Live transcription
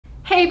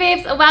Hey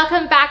babes,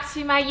 welcome back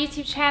to my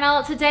YouTube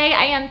channel. Today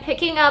I am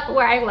picking up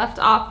where I left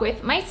off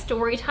with my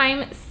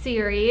Storytime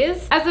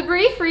series. As a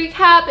brief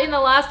recap, in the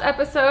last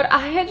episode,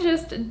 I had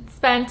just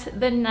spent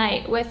the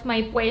night with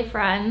my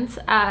boyfriend,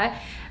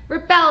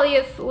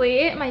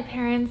 rebelliously. My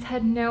parents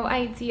had no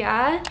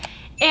idea.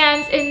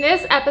 And in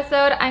this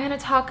episode, I'm going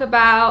to talk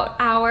about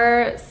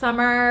our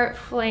summer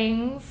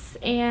flings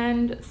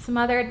and some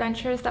other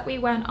adventures that we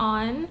went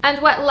on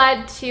and what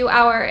led to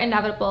our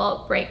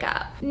inevitable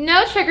breakup.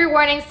 No trigger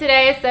warnings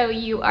today, so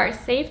you are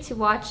safe to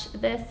watch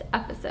this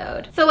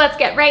episode. So let's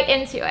get right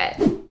into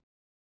it.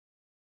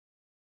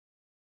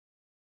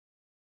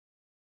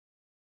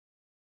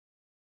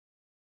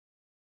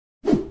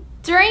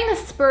 During the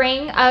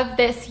spring of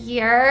this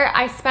year,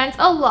 I spent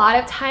a lot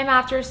of time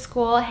after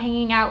school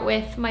hanging out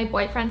with my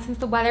boyfriend since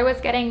the weather was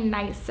getting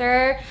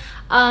nicer.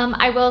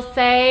 I will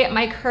say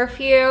my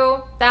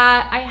curfew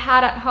that I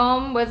had at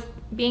home was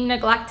being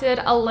neglected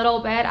a little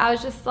bit. I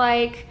was just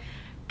like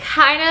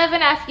kind of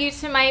an F you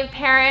to my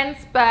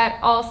parents, but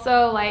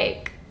also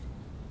like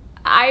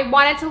I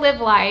wanted to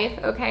live life,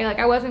 okay? Like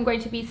I wasn't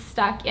going to be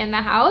stuck in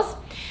the house.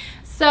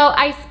 So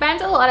I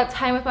spent a lot of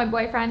time with my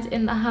boyfriend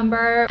in the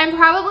Humber. I'm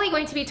probably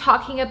going to be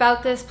talking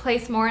about this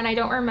place more, and I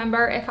don't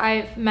remember if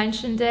I've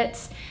mentioned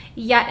it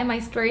yet in my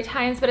story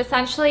times, but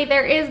essentially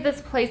there is this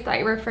place that I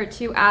refer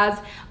to as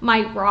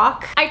my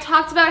rock. I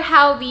talked about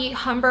how the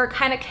Humber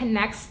kind of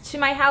connects to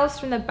my house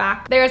from the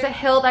back. There's a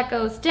hill that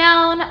goes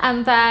down,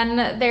 and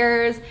then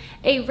there's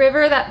a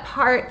river that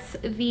parts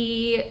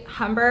the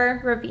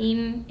Humber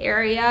ravine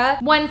area.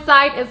 One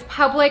side is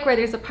public, where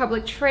there's a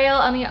public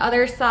trail, and the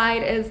other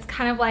side is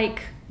kind of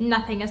like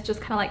nothing. It's just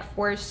kind of like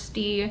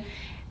foresty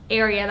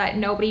area that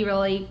nobody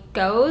really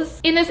goes.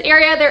 In this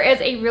area there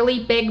is a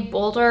really big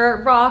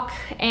boulder rock,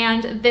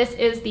 and this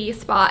is the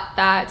spot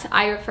that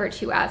I refer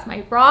to as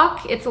my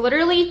rock. It's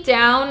literally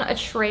down a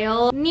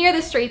trail near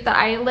the street that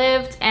I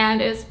lived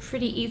and is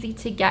pretty easy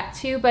to get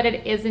to, but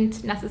it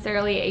isn't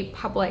necessarily a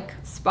public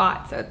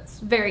spot, so it's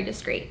very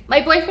discreet.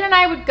 My boyfriend and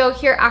I would go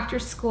here after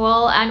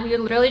school, and we would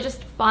literally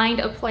just find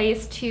a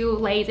place to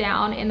lay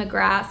down in the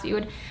grass. We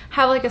would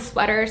have like a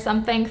sweater or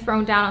something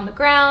thrown down on the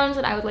ground,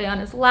 and I would lay on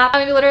his lap,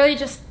 and we would literally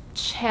just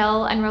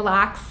chill and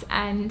relax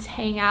and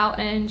hang out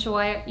and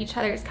enjoy each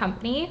other's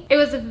company. It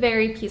was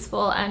very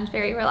peaceful and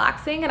very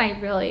relaxing, and I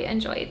really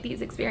enjoyed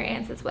these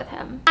experiences with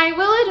him. I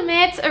will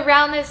admit,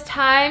 around this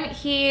time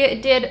he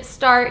did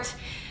start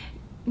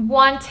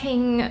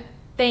wanting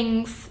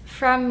things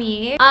from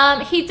me.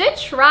 He did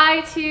try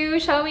to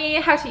show me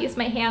how to use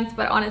my hands,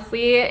 but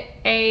honestly,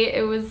 A,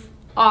 it was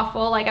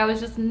awful. Like I was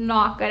just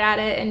not good at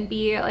it, and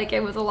B, like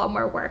it was a lot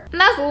more work.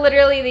 And that's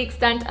literally the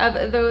extent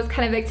of those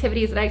kind of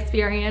activities that I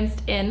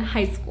experienced in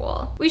high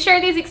school. We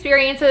shared these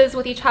experiences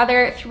with each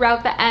other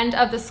throughout the end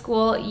of the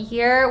school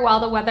year while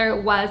the weather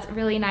was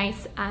really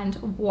nice and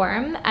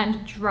warm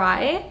and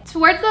dry.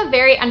 Towards the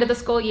very end of the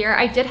school year,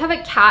 I did have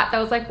a cat that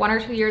was like 1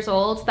 or 2 years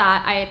old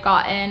that I had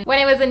gotten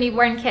when it was a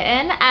newborn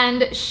kitten,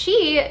 and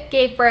she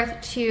gave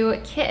birth to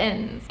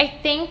kittens. I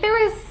think there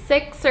was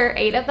 6 or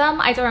 8 of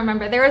them. I don't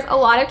remember. There was a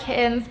lot of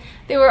kittens.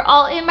 They were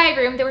all in my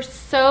room. They were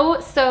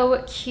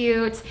so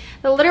cute.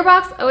 The litter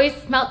box always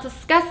smelled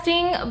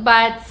disgusting,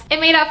 but it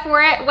made up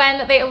for it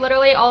when they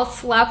literally all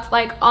slept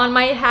like on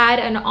my head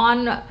and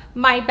on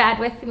my bed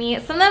with me.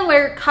 Some of them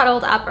were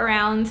cuddled up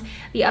around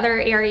the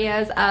other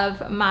areas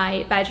of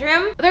my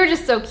bedroom. They were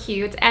just so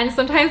cute, and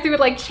sometimes they would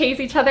like chase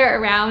each other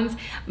around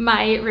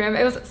my room.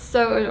 It was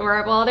so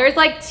adorable. There's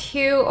like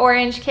 2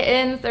 orange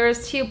kittens,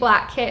 there's 2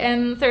 black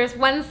kittens, there's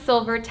 1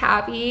 silver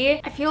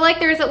tabby. I feel like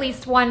there's at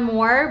least 1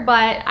 more,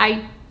 but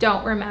I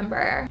don't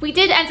remember. We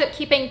did end up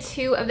keeping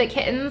 2 of the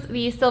kittens,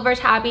 the silver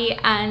tabby,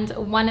 and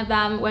 1 of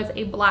them was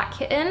a black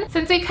kitten.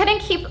 Since we couldn't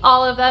keep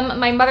all of them,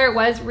 my mother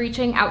was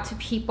reaching out to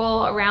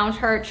people around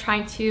her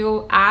trying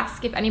to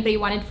ask if anybody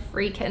wanted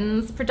free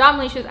kittens.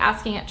 Predominantly she was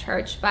asking at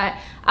church, but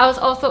I was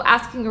also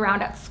asking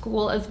around at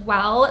school as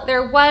well.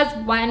 There was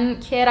 1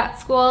 kid at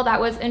school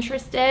that was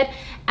interested,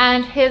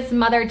 and his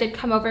mother did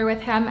come over with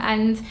him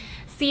and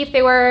see if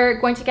they were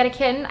going to get a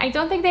kitten. I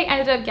don't think they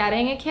ended up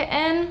getting a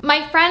kitten.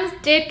 My friends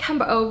did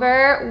come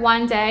over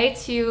one day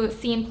to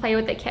see and play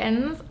with the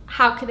kittens.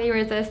 How could they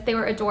resist? They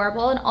were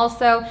adorable. And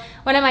also,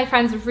 one of my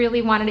friends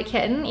really wanted a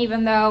kitten,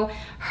 even though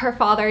her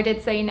father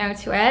did say no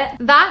to it.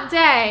 That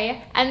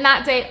day, and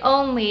that day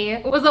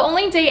only, was the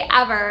only day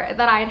ever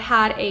that I'd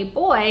had a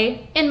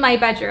boy in my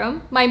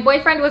bedroom. My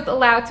boyfriend was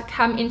allowed to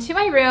come into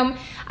my room.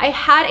 I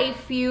had a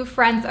few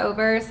friends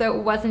over, so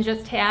it wasn't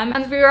just him,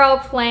 and we were all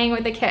playing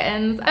with the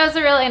kittens. It was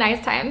a really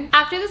nice time.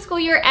 After the school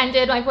year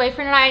ended, my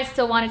boyfriend and I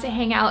still wanted to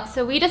hang out,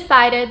 so we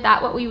decided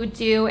that what we would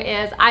do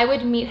is I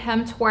would meet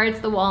him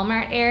towards the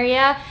Walmart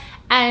area,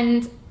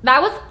 and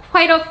that was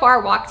quite a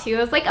far walk too.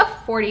 It was like a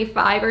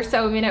 45 or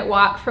so minute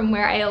walk from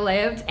where I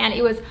lived, and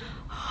it was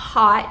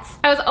hot.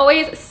 I was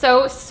always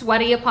so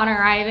sweaty upon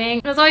arriving.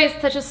 It was always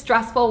such a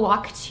stressful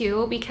walk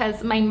too,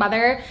 because my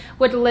mother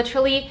would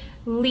literally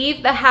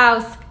leave the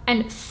house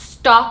and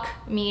stalk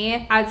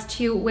me as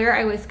to where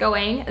I was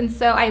going, and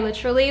so I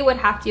literally would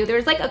have to, there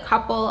was like a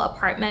couple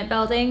apartment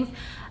buildings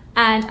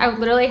and I would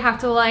literally have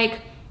to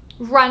like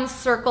run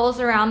circles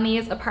around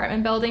these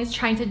apartment buildings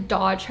trying to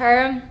dodge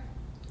her,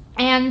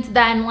 and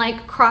then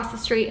like cross the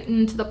street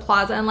into the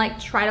plaza and like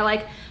try to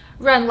like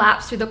run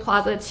laps through the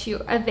plaza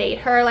to evade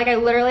her. Like I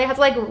literally had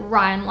to like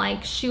run,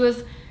 like she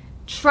was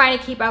trying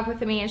to keep up with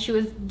me and she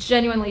was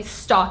genuinely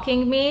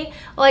stalking me,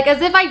 like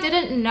as if I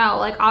didn't know.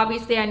 Like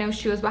obviously I know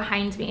she was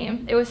behind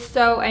me. It was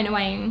so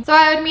annoying. So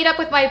I would meet up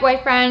with my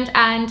boyfriend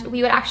and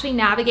we would actually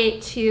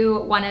navigate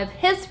to one of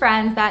his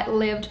friends that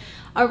lived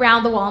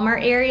around the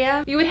Walmart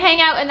area. We would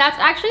hang out, and that's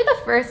actually the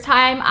first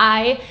time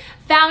I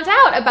found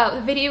out about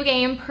the video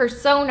game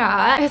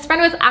Persona. His friend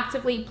was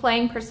actively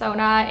playing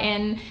Persona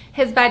in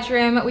his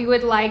bedroom. We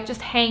would like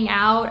just hang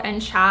out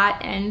and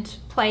chat and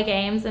play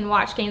games and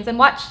watch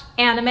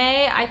anime.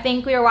 I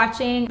think we were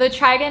watching the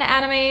Trigun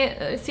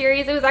anime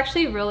series. It was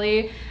actually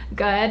really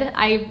good.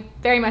 I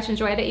very much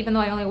enjoyed it, even though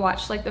I only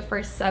watched like the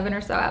first 7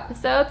 or so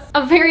episodes.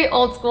 A very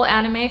old school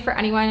anime for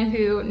anyone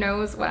who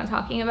knows what I'm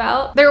talking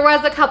about. There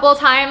was a couple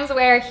times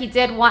where he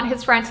did want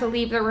his friend to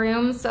leave the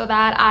room so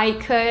that I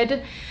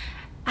could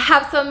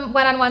have some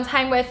one-on-one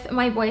time with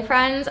my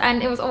boyfriend,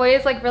 and it was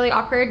always like really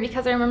awkward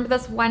because I remember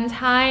this one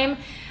time,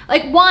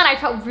 like one, I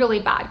felt really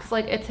bad because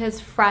like it's his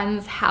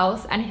friend's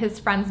house and his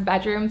friend's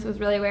bedroom, so it was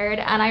really weird.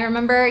 And I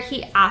remember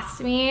he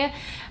asked me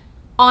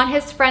on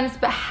his friend's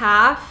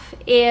behalf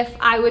if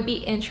I would be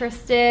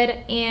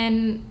interested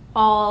in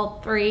all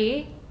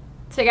 3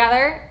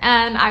 together,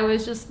 and I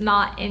was just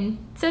not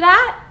into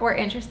that or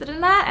interested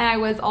in that, and I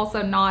was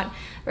also not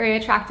very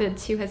attracted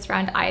to his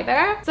friend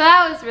either. So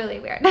that was really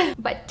weird.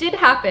 But did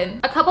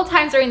happen a couple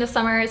times during the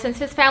summer, since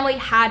his family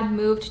had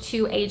moved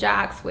to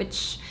Ajax,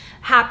 which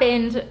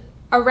happened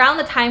around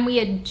the time we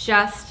had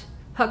just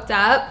hooked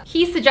up.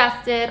 He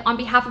suggested, on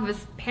behalf of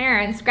his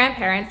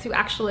grandparents, who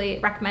actually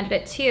recommended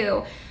it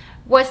too,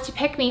 was to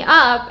pick me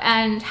up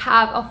and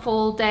have a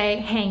full day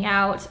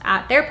hangout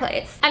at their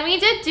place. And we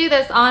did do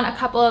this on a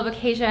couple of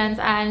occasions,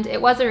 and it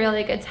was a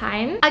really good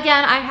time.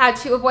 Again, I had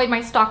to avoid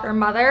my stalker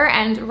mother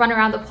and run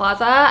around the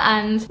plaza,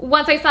 and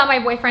once I saw my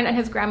boyfriend and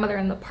his grandmother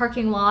in the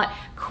parking lot,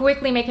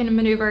 quickly making a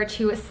maneuver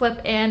to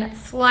slip in,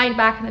 slide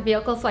back in the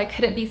vehicle so I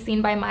couldn't be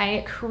seen by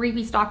my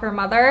creepy stalker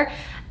mother,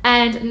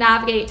 and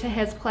navigate to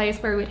his place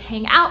where we would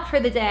hang out for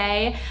the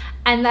day.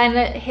 And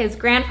then his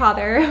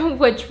grandfather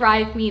would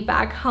drive me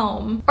back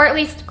home, or at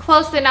least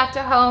close enough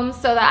to home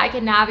so that I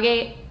could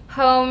navigate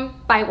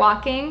home by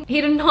walking. He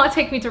did not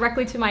take me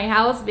directly to my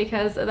house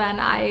because then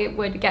I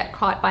would get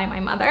caught by my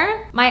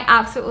mother, my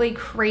absolutely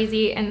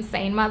crazy,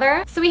 insane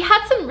mother. So we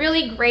had some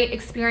really great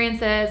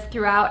experiences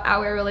throughout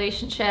our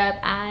relationship,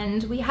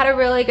 and we had a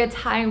really good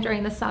time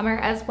during the summer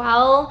as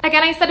well.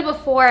 Again, I said it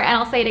before and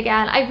I'll say it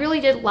again, I really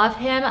did love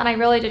him and I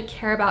really did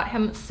care about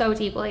him so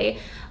deeply.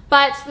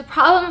 But the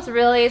problems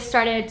really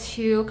started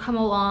to come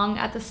along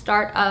at the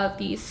start of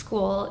the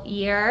school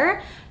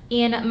year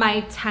in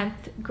my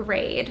 10th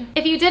grade.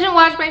 If you didn't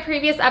watch my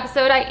previous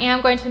episode, I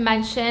am going to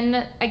mention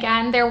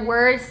again, there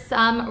were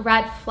some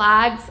red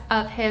flags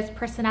of his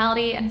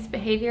personality and his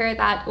behavior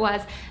that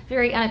was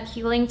very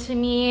unappealing to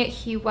me.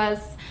 He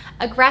was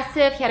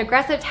aggressive, he had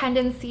aggressive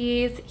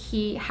tendencies,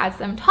 he had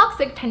some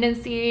toxic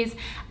tendencies,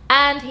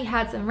 and he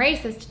had some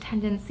racist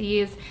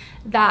tendencies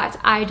that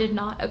I did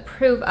not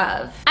approve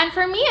of. And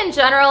for me in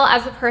general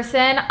as a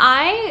person,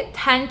 I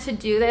tend to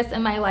do this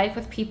in my life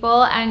with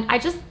people, and I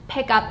just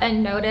pick up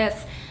and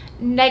notice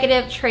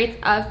negative traits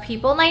of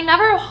people, and I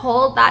never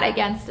hold that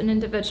against an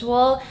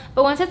individual,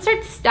 but once it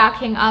starts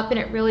stacking up and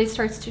it really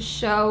starts to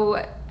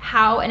show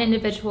how an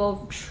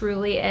individual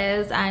truly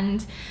is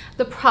and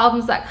the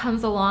problems that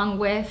comes along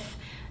with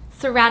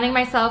surrounding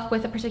myself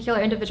with a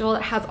particular individual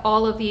that has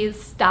all of these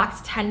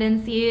stacked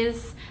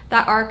tendencies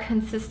that are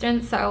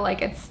consistent, so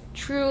like it's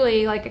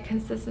truly like a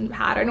consistent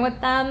pattern with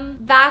them,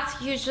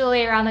 that's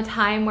usually around the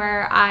time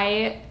where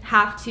I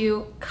have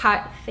to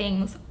cut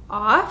things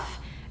off.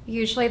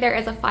 Usually there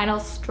is a final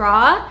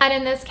straw, and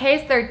in this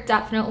case there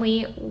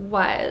definitely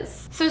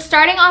was. So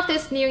starting off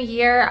this new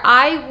year,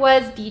 I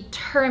was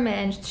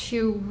determined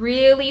to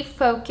really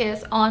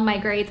focus on my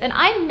grades, and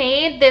I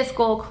made this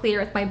goal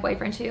clear with my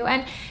boyfriend too,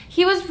 and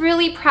he was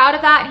really proud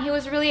of that, and he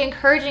was really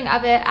encouraging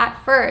of it at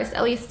first,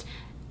 at least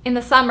in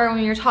the summer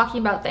when we were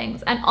talking about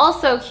things. And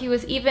also he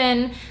was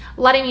even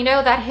letting me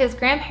know that his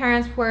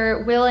grandparents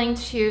were willing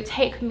to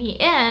take me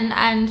in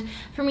and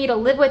for me to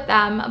live with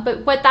them,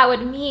 but what that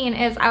would mean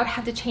is I would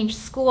have to change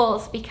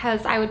schools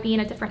because I would be in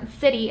a different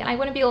city and I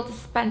wouldn't be able to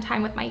spend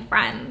time with my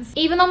friends.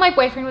 Even though my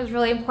boyfriend was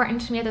really important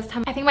to me at this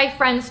time, I think my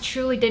friends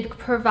truly did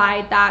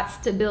provide that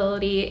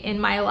stability in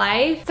my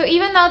life. So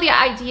even though the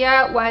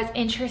idea was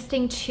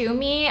interesting to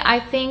me, I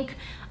think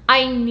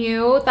I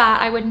knew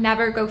that I would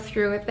never go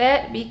through with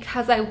it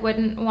because I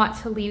wouldn't want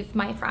to leave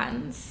my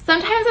friends.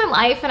 Sometimes in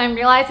life, and I'm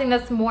realizing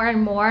this more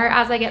and more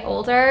as I get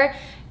older,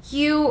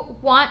 you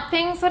want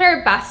things that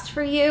are best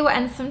for you,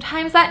 and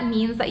sometimes that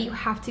means that you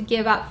have to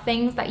give up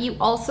things that you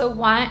also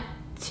want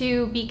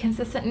to be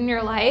consistent in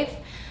your life.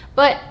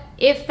 But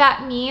if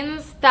that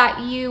means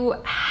that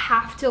you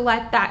have to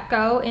let that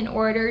go in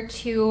order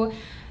to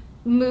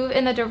move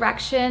in the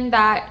direction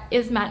that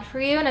is meant for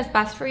you and is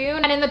best for you,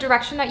 and in the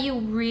direction that you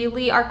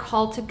really are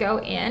called to go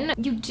in,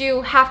 you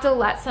do have to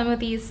let some of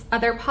these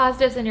other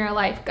positives in your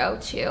life go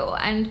too.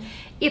 And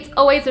it's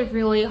always a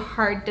really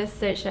hard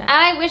decision. And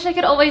I wish I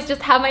could always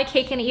just have my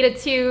cake and eat it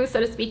too, so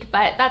to speak,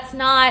 but that's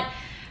not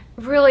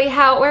really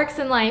how it works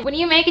in life. When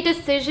you make a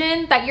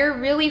decision that you're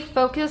really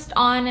focused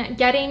on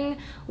getting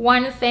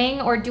one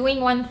thing or doing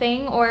one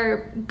thing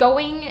or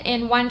going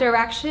in one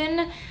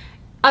direction,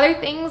 other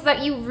things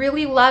that you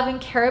really love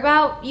and care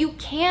about, you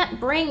can't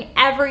bring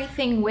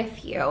everything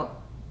with you.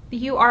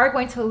 You are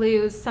going to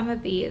lose some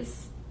of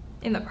these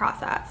in the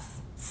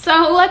process.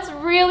 So let's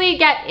really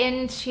get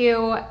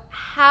into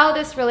how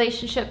this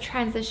relationship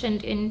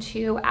transitioned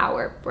into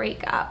our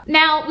breakup.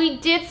 Now, we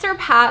did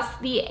surpass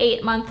the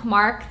 8-month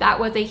mark. That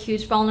was a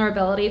huge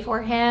vulnerability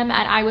for him,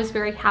 and I was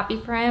very happy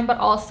for him, but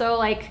also,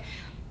 like,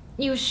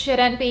 you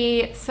shouldn't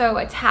be so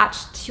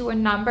attached to a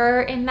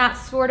number in that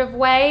sort of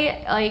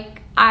way.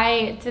 Like,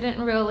 I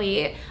didn't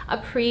really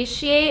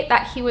appreciate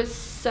that he was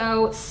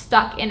so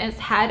stuck in his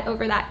head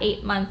over that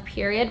 8-month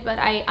period, but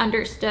I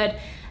understood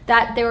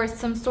that there was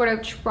some sort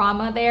of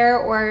trauma there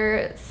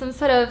or some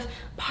sort of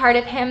part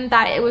of him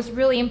that it was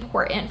really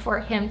important for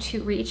him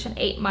to reach an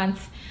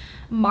 8-month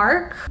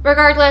mark.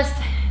 Regardless,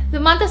 the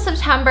month of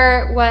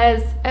September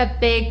was a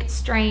big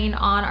strain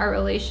on our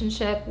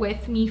relationship,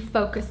 with me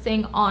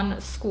focusing on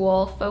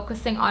school,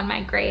 focusing on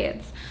my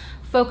grades,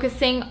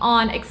 focusing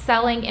on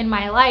excelling in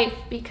my life,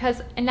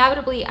 because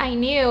inevitably I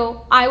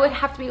knew I would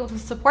have to be able to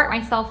support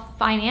myself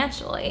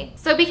financially.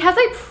 So because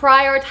I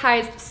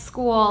prioritized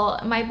school,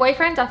 my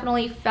boyfriend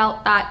definitely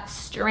felt that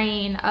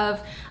strain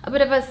of a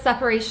bit of a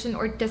separation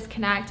or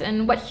disconnect,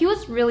 and what he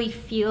was really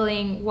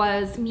feeling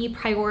was me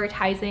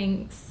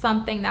prioritizing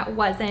something that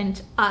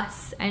wasn't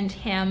us and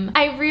him.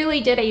 I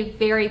really did a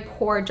very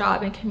poor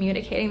job in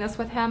communicating this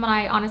with him, and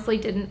I honestly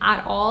didn't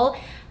at all.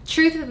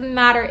 Truth of the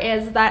matter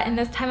is that in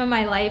this time of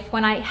my life,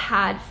 when I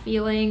had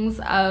feelings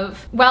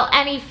of, well,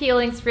 any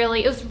feelings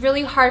really, it was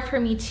really hard for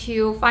me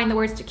to find the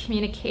words to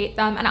communicate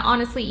them and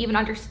honestly even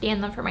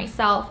understand them for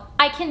myself.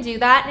 I can do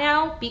that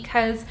now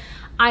because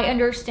I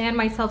understand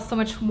myself so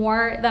much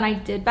more than I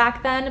did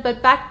back then,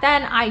 but back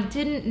then I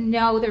didn't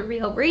know the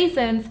real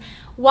reasons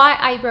why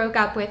I broke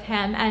up with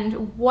him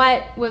and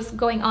what was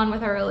going on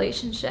with our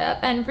relationship.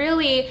 And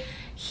really,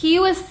 he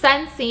was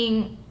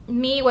sensing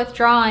me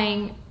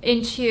withdrawing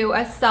into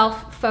a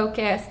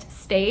self-focused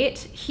state.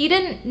 He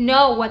didn't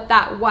know what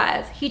that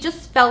was. He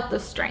just felt the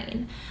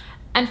strain.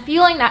 And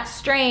feeling that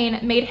strain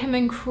made him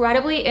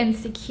incredibly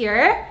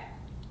insecure,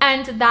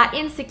 and that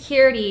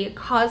insecurity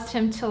caused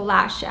him to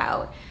lash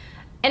out.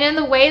 And in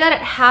the way that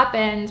it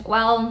happened,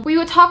 well, we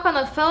would talk on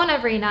the phone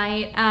every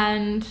night,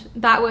 and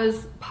that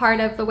was part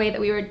of the way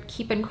that we would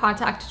keep in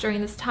contact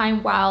during this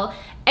time while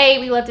A,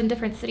 we lived in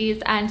different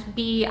cities, and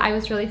B, I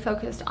was really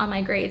focused on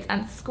my grades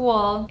and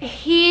school.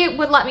 He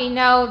would let me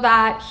know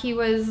that he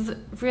was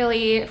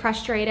really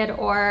frustrated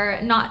or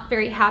not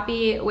very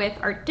happy with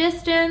our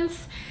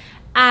distance.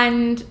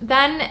 And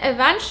then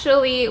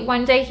eventually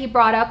one day he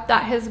brought up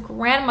that his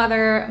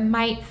grandmother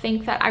might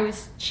think that I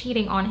was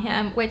cheating on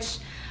him, which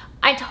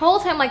I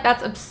told him, like,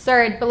 that's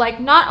absurd. But like,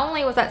 not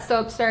only was that so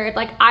absurd,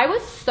 like, I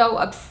was so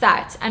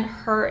upset and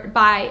hurt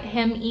by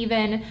him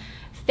even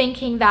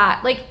thinking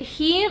that. Like,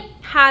 he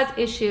has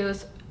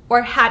issues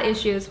or had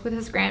issues with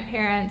his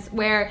grandparents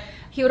where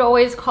he would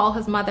always call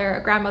his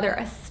grandmother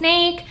a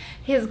snake,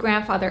 his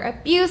grandfather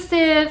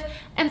abusive.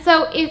 And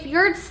so if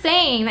you're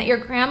saying that your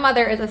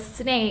grandmother is a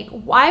snake,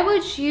 why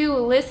would you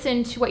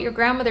listen to what your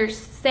grandmother's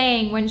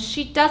saying when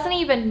she doesn't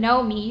even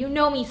know me? You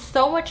know me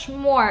so much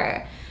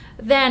more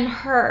than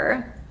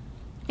her.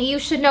 You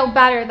should know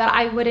better that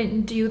I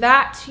wouldn't do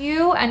that to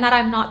you and that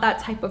I'm not that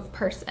type of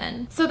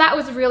person. So that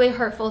was really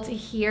hurtful to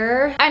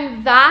hear.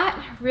 And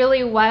that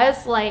really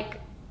was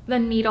like the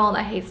needle in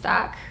the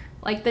haystack,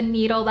 like the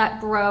needle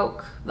that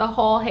broke the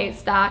whole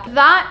haystack.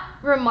 That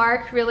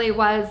remark really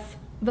was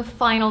the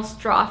final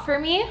straw for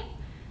me.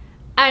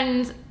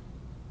 And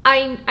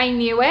I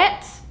knew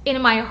it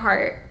in my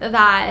heart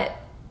that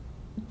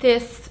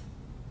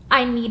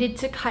I needed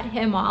to cut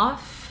him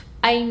off.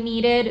 I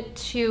needed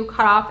to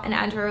cut off and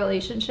end a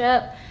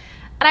relationship.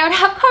 And I would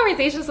have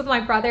conversations with my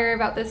brother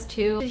about this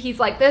too. He's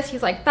like this,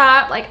 he's like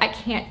that, like, I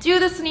can't do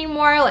this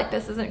anymore, like,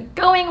 this isn't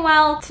going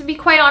well. To be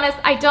quite honest,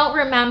 I don't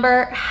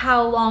remember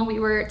how long we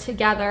were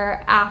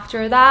together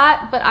after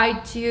that, but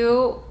I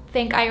do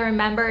think I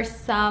remember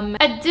some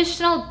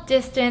additional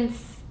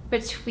distance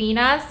between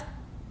us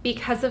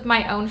because of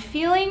my own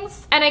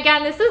feelings. And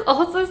again, this is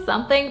also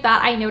something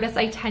that I notice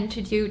I tend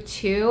to do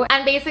too.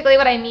 And basically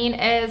what I mean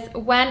is,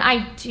 when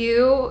I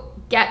do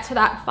get to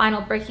that final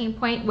breaking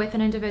point with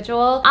an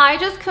individual, I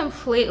just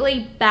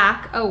completely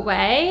back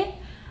away,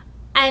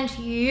 and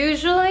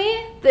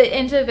usually the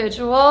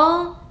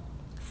individual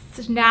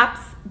snaps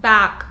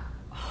back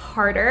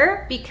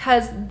harder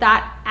because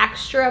that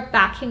extra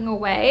backing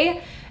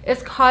away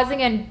is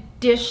causing an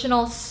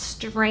additional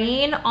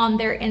strain on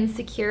their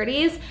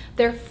insecurities.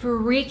 They're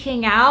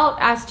freaking out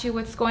as to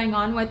what's going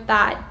on with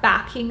that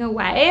backing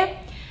away.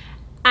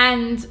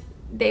 And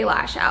they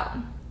lash out.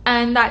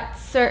 And that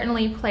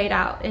certainly played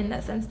out in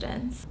this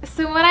instance.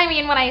 So what I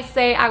mean when I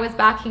say I was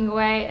backing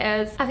away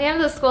is at the end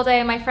of the school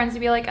day, my friends would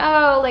be like,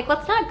 oh, like,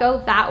 let's not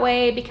go that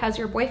way because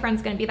your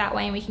boyfriend's gonna be that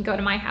way and we can go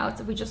to my house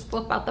if we just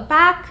flip out the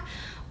back,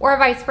 or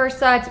vice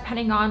versa,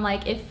 depending on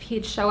like if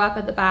he'd show up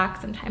at the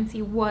back, sometimes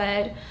he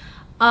would.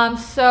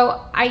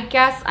 So I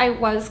guess I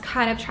was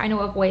kind of trying to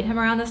avoid him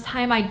around this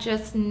time. I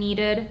just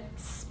needed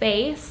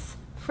space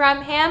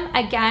from him.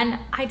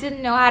 Again, I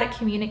didn't know how to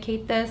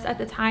communicate this at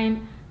the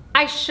time.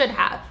 I should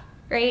have,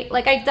 right?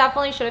 Like, I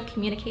definitely should have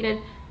communicated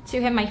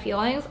to him my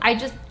feelings. I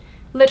just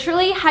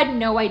literally had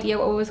no idea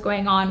what was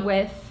going on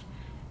with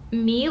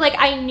me. Like,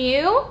 I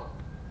knew,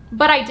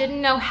 but I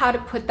didn't know how to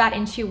put that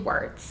into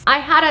words. I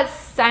had a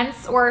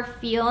sense or a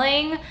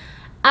feeling, and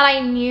I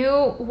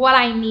knew what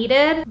I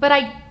needed, but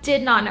I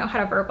did not know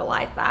how to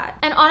verbalize that.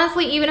 And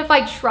honestly, even if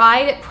I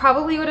tried, it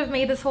probably would have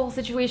made this whole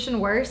situation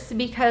worse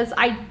because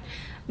I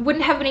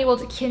wouldn't have been able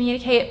to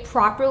communicate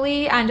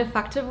properly and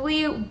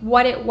effectively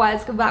what it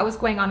was that was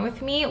going on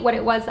with me, what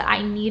it was that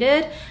I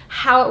needed,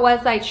 how it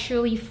was I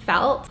truly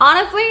felt.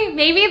 Honestly,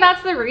 maybe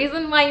that's the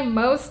reason why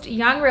most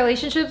young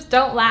relationships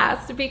don't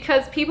last,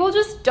 because people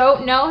just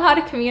don't know how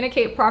to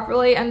communicate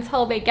properly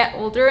until they get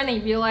older and they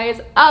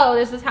realize, oh,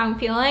 this is how I'm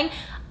feeling.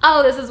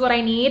 Oh, this is what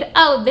I need.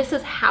 Oh, this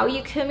is how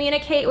you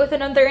communicate with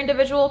another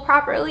individual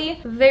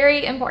properly.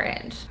 Very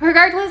important.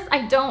 Regardless,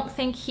 I don't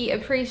think he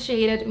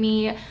appreciated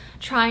me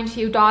trying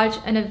to dodge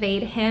and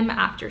evade him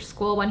after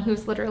school when he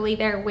was literally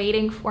there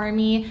waiting for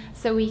me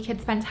so we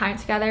could spend time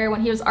together, when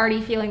he was already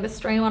feeling the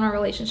strain on our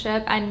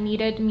relationship and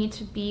needed me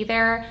to be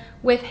there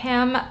with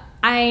him.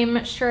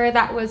 I'm sure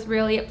that was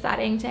really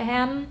upsetting to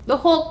him. The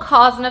whole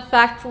cause and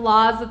effect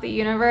laws of the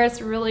universe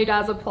really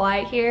does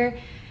apply here.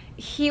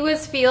 He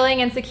was feeling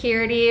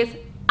insecurities.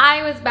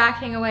 I was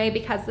backing away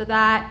because of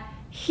that.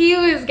 He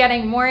was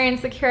getting more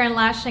insecure and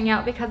lashing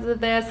out because of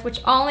this, which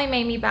only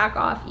made me back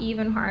off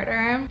even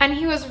harder. And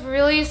he was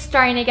really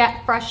starting to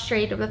get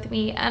frustrated with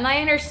me, and I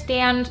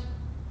understand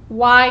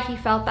why he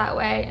felt that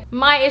way.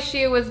 My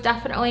issue was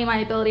definitely my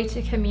ability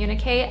to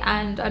communicate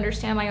and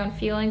understand my own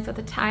feelings at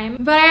the time.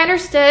 But I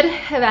understood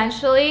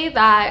eventually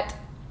that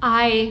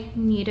I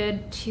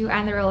needed to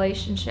end the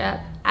relationship,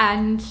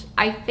 and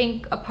I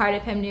think a part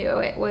of him knew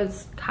it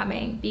was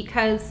coming,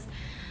 because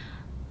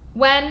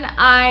when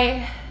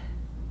I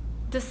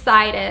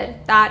decided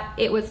that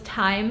it was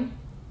time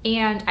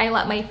and I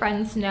let my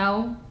friends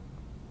know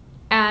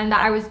and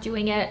that I was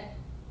doing it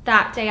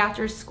that day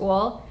after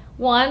school,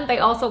 one, they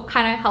also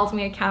kind of held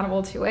me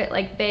accountable to it.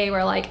 Like, they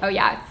were like, oh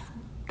yeah, it's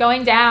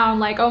going down,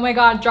 like, oh my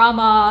god,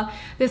 drama,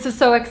 this is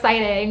so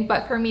exciting.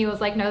 But for me, it was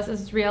like, no, this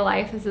is real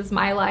life, this is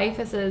my life,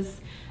 this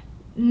is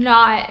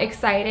not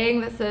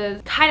exciting, this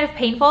is kind of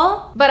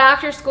painful. But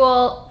after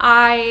school,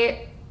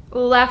 I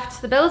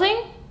left the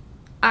building.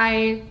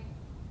 I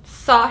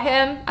saw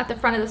him at the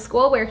front of the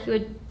school where he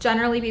would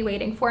generally be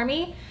waiting for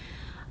me.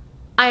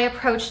 I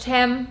approached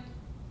him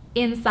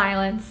in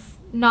silence.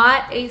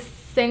 Not a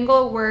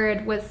single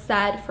word was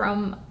said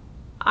from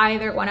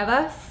either one of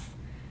us.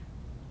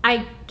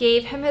 I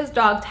gave him his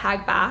dog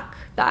tag back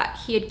that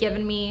he had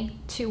given me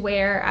to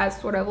wear as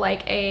sort of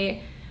like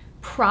a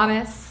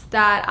promise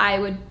that I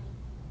would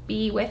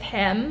be with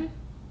him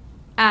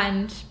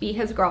and be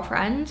his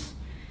girlfriend.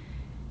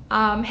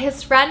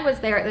 His friend was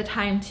there at the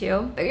time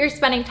too, that you're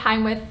spending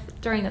time with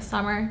during the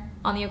summer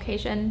on the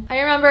occasion. I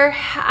remember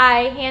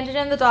I handed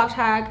in the dog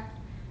tag,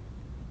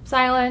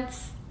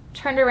 silence,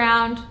 turned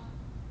around,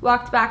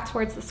 walked back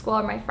towards the school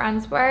where my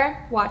friends were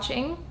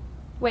watching,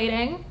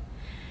 waiting,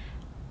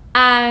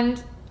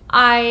 and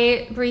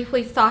I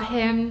briefly saw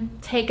him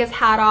take his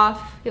hat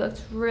off. He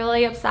looked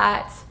really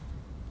upset,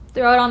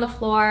 throw it on the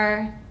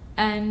floor,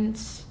 and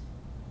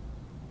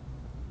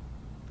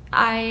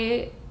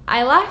I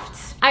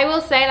left. I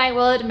will say, and I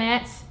will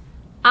admit,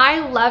 I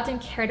loved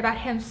and cared about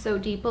him so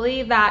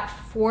deeply that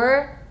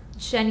for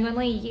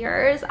genuinely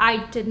years,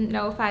 I didn't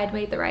know if I had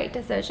made the right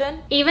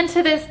decision. Even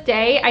to this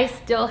day, I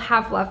still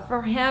have love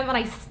for him and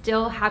I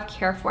still have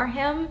care for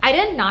him. I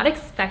did not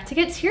expect to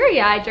get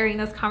teary-eyed during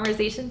this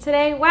conversation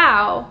today.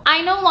 Wow.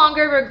 I no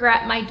longer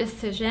regret my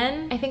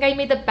decision. I think I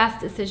made the best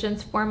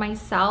decisions for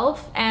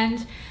myself,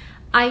 and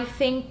I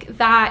think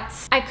that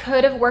I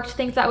could have worked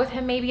things out with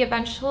him maybe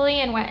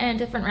eventually and went in a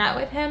different route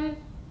with him,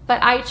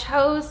 but I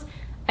chose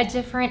a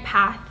different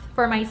path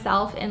for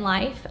myself in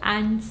life,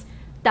 and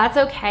that's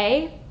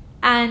okay.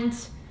 And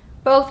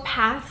both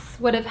paths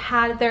would have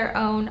had their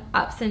own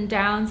ups and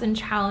downs and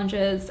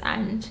challenges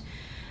and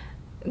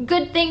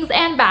good things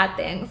and bad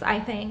things, I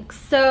think.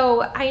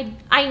 So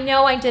I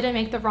know I didn't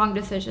make the wrong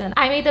decision.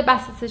 I made the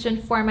best decision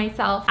for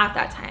myself at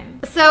that time.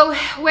 So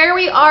where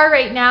we are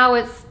right now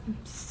is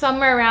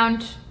somewhere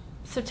around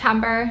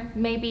September,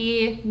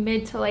 maybe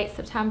mid to late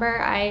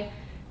September. I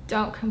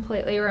don't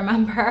completely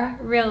remember,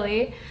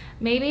 really.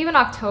 Maybe even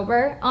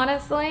October,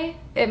 honestly.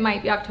 It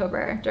might be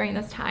October during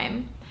this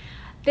time.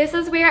 This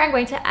is where I'm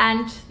going to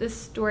end the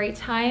story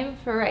time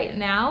for right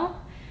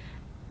now,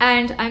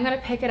 and I'm gonna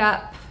pick it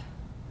up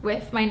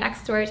with my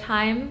next story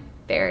time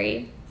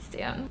very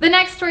soon. The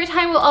next story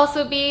time will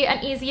also be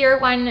an easier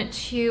one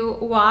to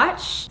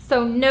watch,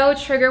 so no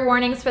trigger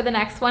warnings for the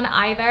next one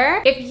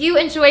either. If you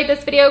enjoyed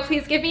this video,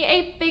 please give me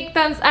a big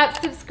thumbs up,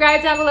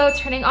 subscribe down below,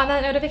 turning on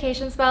that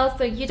notifications bell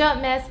so you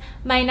don't miss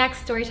my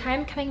next story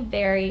time coming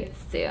very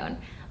soon.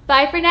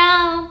 Bye for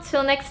now,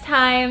 till next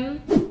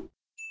time.